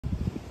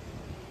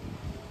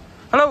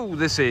Hello,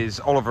 this is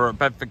Oliver at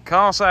Bedford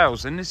Car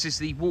Sales, and this is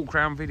the walk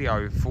around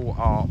video for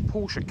our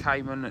Porsche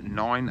Cayman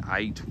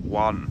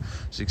 981.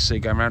 So you can see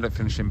going around it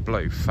finished in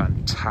blue.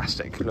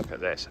 Fantastic. Look at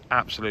this.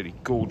 Absolutely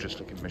gorgeous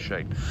looking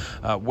machine.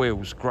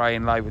 Wheels grey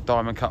inlay with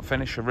diamond cut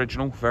finish,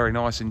 original. Very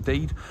nice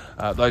indeed.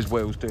 Those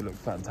wheels do look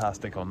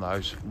fantastic on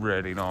those.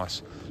 Really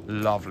nice.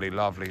 Lovely,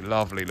 lovely,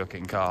 lovely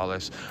looking car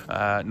this.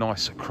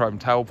 Nice chrome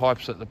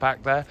tailpipes at the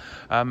back there.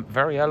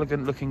 Very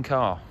elegant looking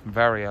car.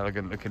 Very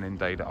elegant looking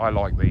indeed. I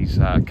like these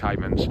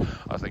Caymans.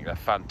 I think they're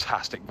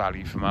fantastic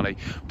value for money.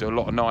 Do a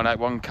lot of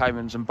 981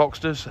 Caymans and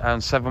Boxsters and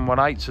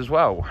 718s as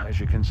well, as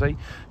you can see.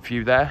 A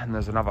few there, and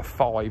there's another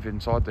 5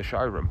 inside the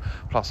showroom,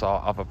 plus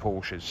our other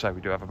Porsches. So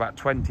we do have about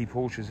 20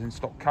 Porsches in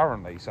stock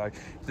currently. So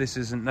if this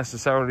isn't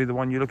necessarily the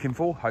one you're looking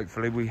for,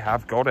 hopefully we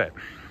have got it.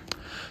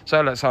 So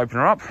let's open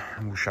her up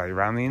and we'll show you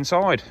around the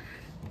inside.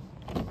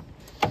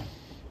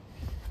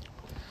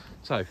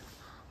 So,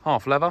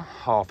 half leather,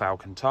 half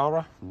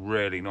Alcantara,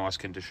 really nice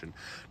condition.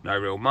 No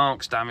real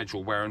marks, damage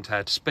or wear and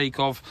tear to speak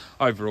of.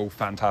 Overall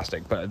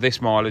fantastic, but at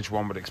this mileage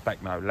one would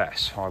expect no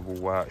less. I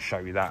will show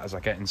you that as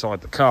I get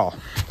inside the car.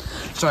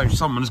 So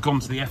someone's gone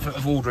to the effort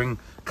of ordering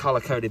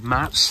colour-coded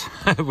maps,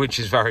 which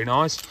is very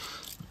nice.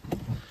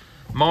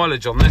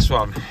 Mileage on this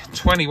one,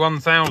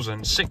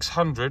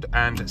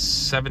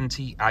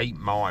 21,678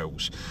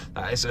 miles.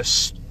 That is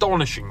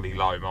astonishingly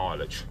low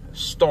mileage,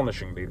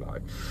 astonishingly low.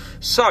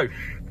 So,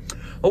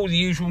 all the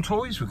usual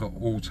toys. We've got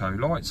auto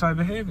lights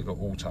over here, we've got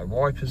auto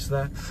wipers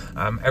there,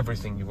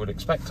 everything you would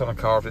expect on a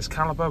car of this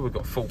calibre. We've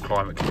got full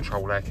climate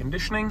control air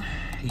conditioning,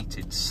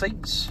 heated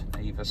seats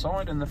either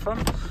side in the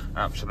front,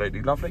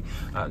 absolutely lovely.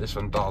 This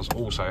one does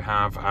also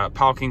have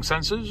parking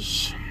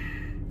sensors.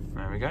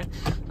 There we go,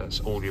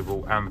 that's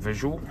audible and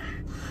visual.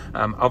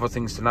 Other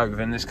things to note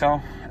within this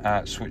car,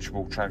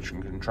 switchable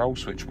traction control,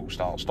 switchable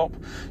start stop.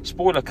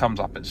 Spoiler comes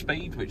up at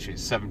speed, which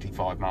is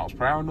 75 miles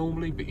per hour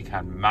normally, but you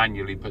can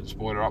manually put the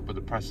spoiler up with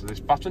the press of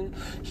this button.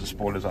 So the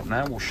spoiler's up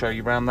now, we'll show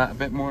you around that a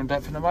bit more in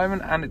depth in a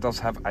moment. And it does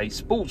have a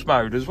sports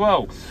mode as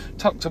well.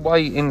 Tucked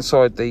away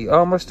inside the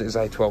armrest is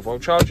a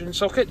 12-volt charging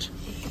socket.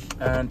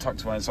 And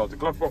tucked away inside the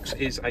glove box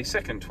is a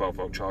second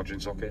 12-volt charging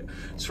socket,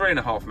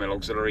 3.5mm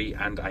auxiliary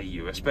and a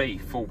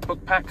USB. Full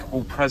book pack,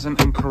 all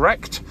present and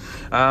correct.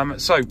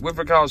 So with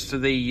regards to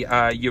the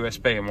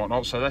USB and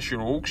whatnot, so that's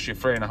your aux, your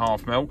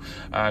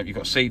 3.5mm. You've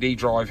got CD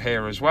drive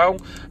here as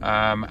well,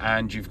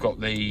 and you've got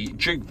the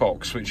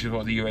jukebox, which is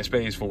what the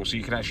USB is for, so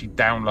you can actually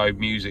download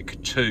music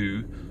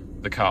to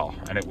the car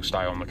and it will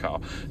stay on the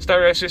car.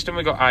 Stereo system,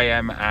 we've got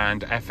AM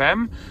and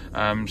FM,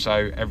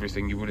 so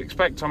everything you would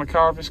expect on a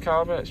car of this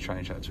calibre. Let's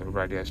change that to a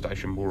radio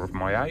station more of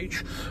my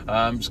age.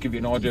 Just give you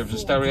an idea of the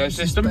stereo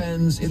system.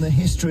 Bands in the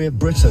history of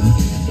Britain,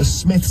 the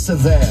Smiths are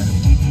there.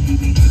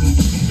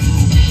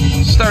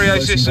 Stereo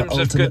systems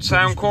of good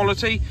sound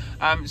quality.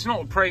 It's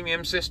not a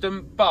premium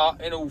system,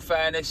 but in all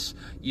fairness,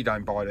 you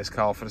don't buy this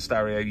car for the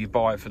stereo, you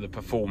buy it for the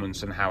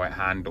performance and how it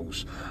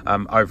handles.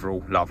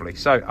 Overall, lovely.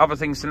 So other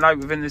things to note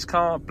within this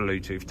car,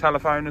 Bluetooth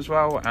telephone as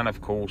well, and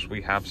of course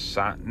we have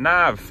sat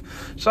nav.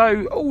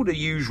 So all the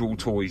usual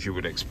toys you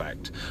would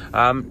expect.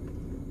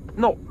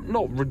 Not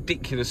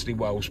ridiculously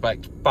well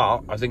spec'd,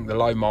 but I think the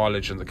low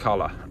mileage and the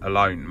colour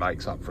alone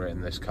makes up for it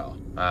in this car.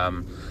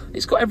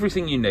 It's got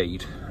everything you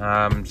need.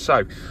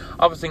 So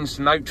other things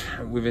to note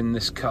within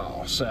this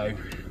car. So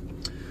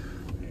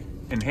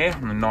in here,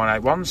 on the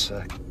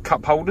 981s,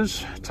 cup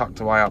holders tucked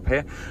away up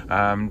here.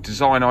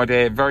 Design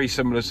idea very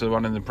similar to the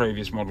one in the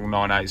previous model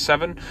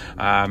 987.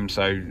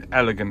 So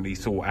elegantly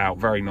thought out,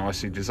 very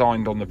nicely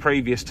designed on the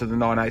previous to the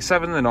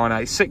 987, the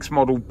 986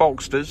 model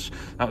Boxsters.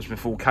 That was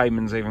before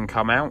Caymans even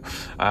come out.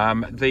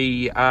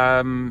 The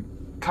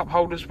cup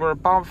holders were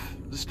above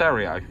the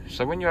stereo,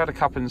 so when you had a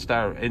cup in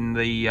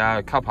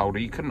the cup holder,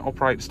 you couldn't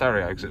operate the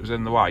stereo because it was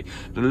in the way.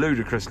 The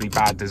ludicrously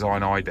bad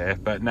design idea,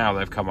 but now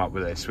they've come up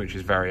with this, which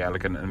is very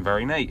elegant and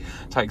very neat.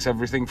 Takes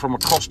everything from a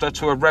Costa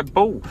to a Red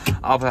Bull.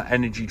 Other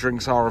energy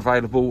drinks are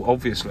available,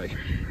 obviously.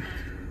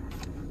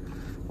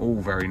 All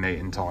very neat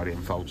and tidy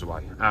and folds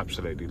away.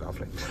 Absolutely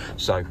lovely.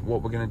 So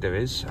what we're going to do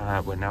is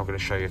we're now going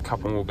to show you a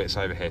couple more bits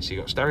over here. So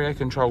you've got stereo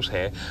controls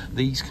here.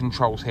 These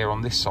controls here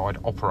on this side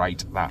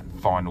operate that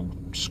final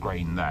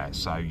screen there.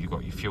 So you've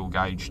got your fuel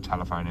gauge,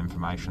 telephone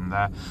information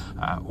there,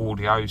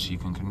 audio, so you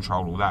can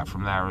control all that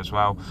from there as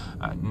well.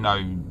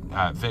 No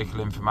vehicle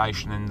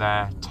information in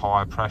there,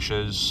 tyre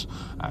pressures,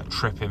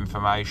 trip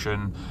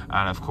information,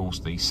 and of course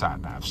the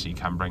sat nav, so you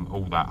can bring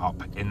all that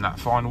up in that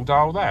final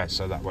dial there,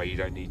 so that way you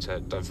don't need to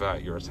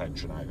divert your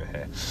attention over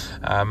here.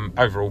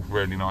 Overall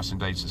really nice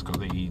indeed. So it's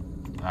got the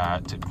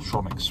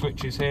Tiptronic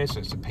switches here, so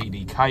it's a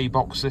PDK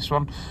box, this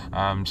one.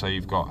 So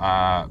you've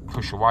got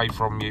push away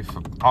from you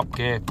for up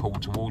gear, pull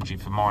towards you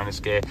for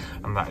minus gear,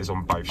 and that is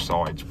on both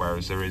sides,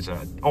 whereas there is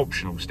an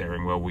optional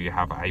steering wheel where you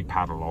have a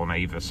paddle on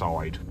either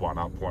side, one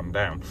up, one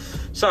down.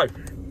 So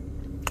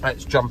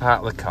let's jump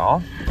out of the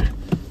car.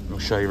 I'll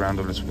show you around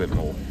a little bit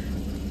more.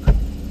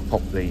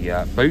 Pop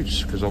the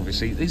boots, because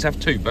obviously these have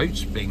 2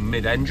 boots, being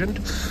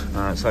mid-engined.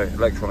 So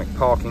electronic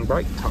parking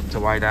brake tucked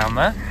away down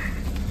there.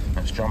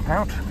 Let's jump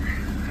out.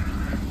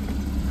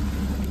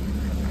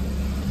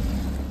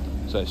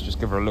 So let's just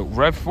give her a little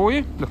rev for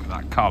you. Look at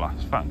that colour,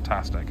 it's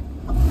fantastic.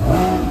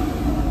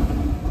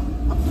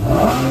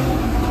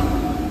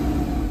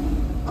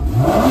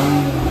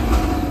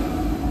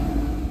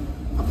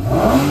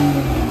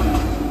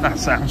 That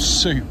sounds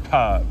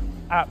superb,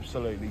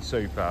 absolutely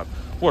superb.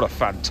 What a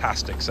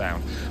fantastic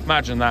sound.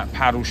 Imagine that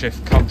paddle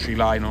shift country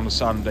lane on a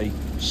Sunday,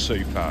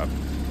 superb.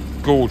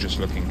 Gorgeous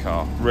looking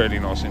car, really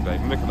nice indeed.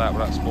 And look at that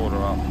with that spoiler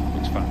up,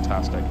 looks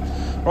fantastic.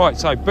 Right,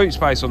 so boot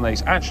space on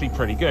these actually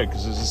pretty good,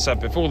 because as I said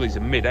before, these are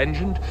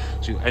mid-engined,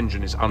 so your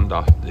engine is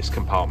under this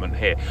compartment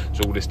here.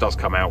 So all this does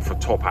come out for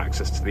top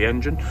access to the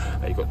engine.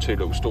 You've got two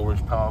little storage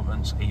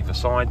compartments either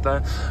side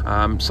there.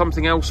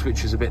 Something else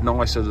which is a bit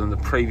nicer than the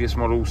previous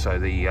model, so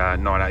the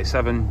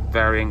 987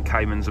 variant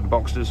Caymans and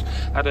Boxsters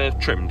had a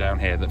trim down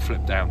here that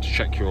flipped down to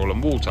check your oil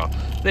and water.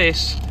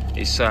 This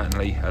is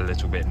certainly a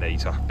little bit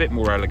neater, a bit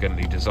more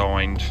elegantly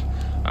designed.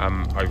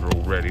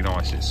 Overall really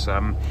nice. It's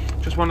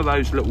just one of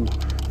those little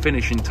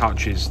finishing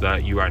touches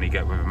that you only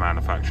get with a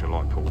manufacturer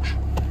like Porsche.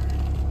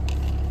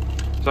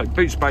 So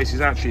boot space is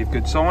actually of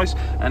good size,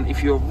 and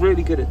if you're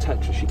really good at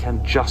Tetris, you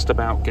can just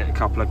about get a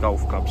couple of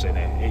golf clubs in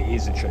it. It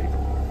is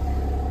achievable.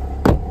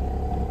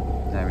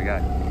 There we go.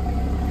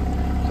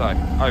 So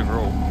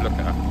overall, look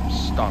at her,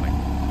 stunning,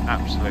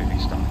 absolutely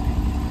stunning.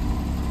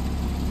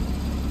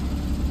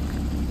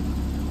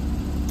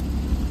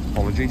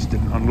 Apologies,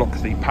 didn't unlock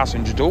the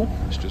passenger door.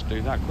 Let's just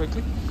do that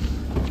quickly.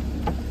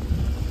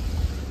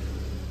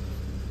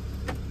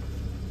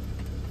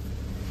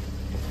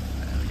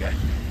 There we go.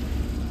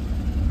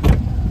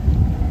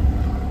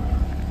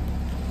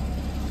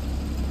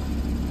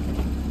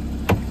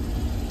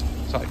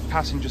 So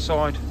passenger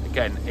side,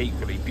 again,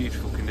 equally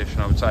beautiful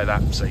condition. I would say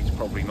that seat's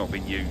probably not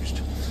been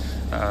used.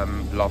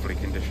 Lovely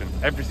condition.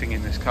 Everything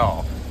in this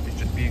car is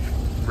just beautiful,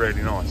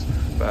 really nice.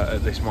 But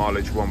at this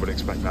mileage, one would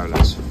expect no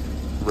less.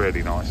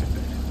 Really nice indeed.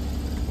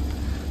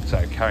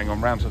 So carrying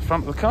on round to the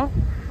front of the car.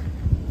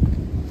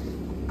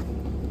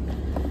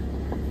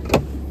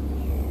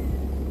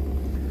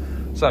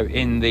 So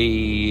in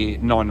the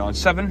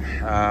 997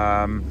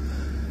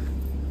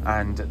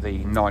 and the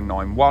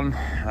 991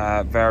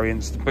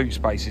 variants, the boot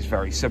space is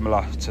very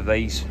similar to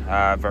these,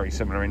 very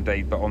similar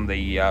indeed, but on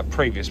the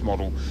previous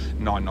model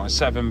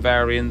 997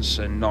 variants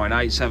and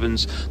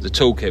 987s, the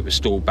toolkit was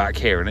stored back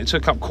here, and it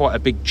took up quite a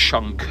big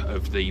chunk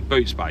of the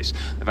boot space.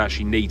 They've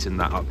actually neatened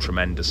that up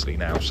tremendously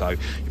now, so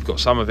you've got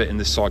some of it in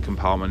this side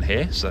compartment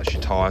here, so that's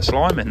your tyre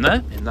slime in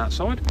there, in that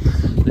side.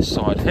 This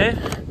side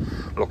here,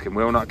 locking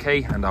wheel nut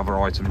key and other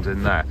items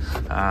in there,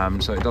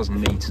 so it does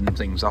neaten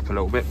things up a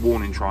little bit.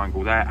 Warning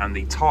triangle there, and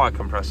the tyre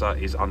compressor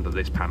is under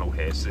this panel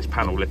here, so this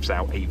panel lifts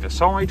out either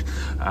side,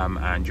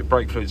 and your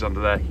brake fluid's under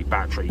there, your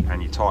battery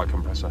and your tyre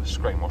compressor,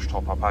 screen wash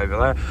top up over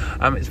there.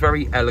 It's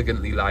very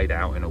elegantly laid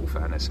out in all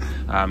fairness,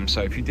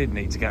 so if you did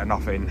need to get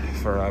enough in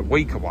for a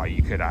week away,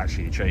 you could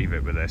actually achieve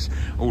it with this.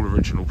 All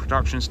original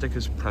production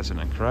stickers present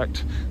and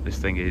correct. This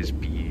thing is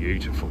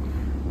beautiful,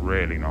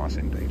 really nice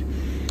indeed.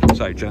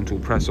 So gentle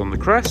press on the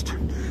crest,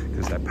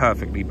 because they're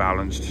perfectly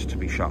balanced to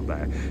be shut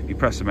there. You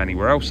press them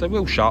anywhere else, they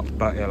will shut,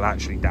 but it'll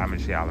actually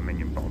damage the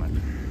aluminium bonnet.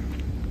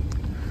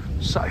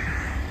 So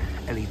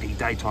LED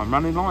daytime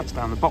running lights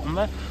down the bottom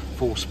there,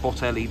 4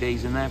 spot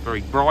LEDs in there,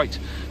 very bright,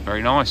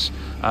 very nice,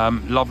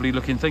 lovely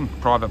looking thing.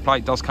 Private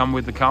plate does come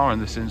with the car in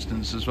this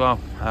instance as well.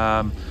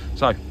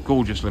 So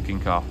gorgeous looking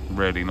car,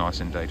 really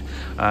nice indeed.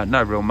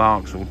 No real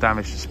marks or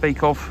damage to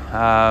speak of.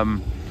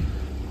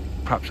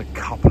 Perhaps a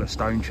couple of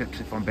stone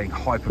chips if I'm being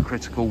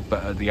hypercritical,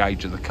 but at the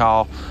age of the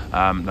car,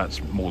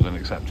 that's more than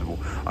acceptable.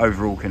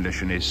 Overall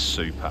condition is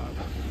superb.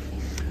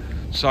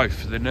 So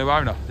for the new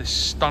owner, this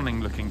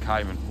stunning looking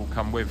Cayman will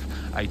come with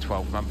a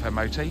 12-month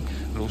MOT.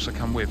 It'll also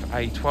come with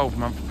a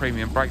 12-month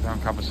premium breakdown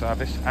cover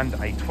service and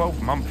a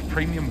 12-month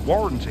premium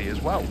warranty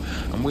as well.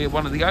 And we're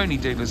one of the only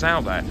dealers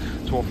out there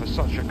to offer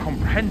such a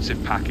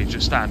comprehensive package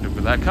as standard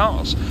with their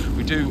cars.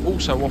 We do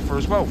also offer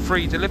as well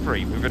free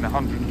delivery within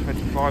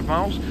 125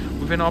 miles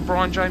within our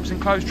Brian James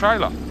enclosed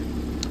trailer.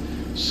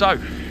 So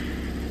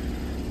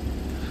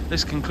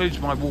this concludes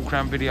my walk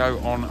around video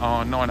on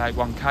our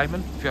 981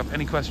 Cayman. If you have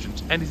any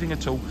questions, anything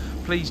at all,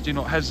 please do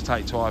not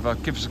hesitate to either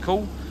give us a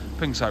call,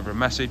 ping us over a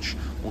message,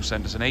 or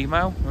send us an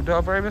email. We'll do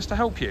our very best to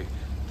help you.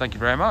 Thank you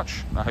very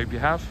much, and I hope you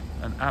have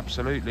an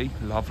absolutely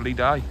lovely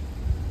day.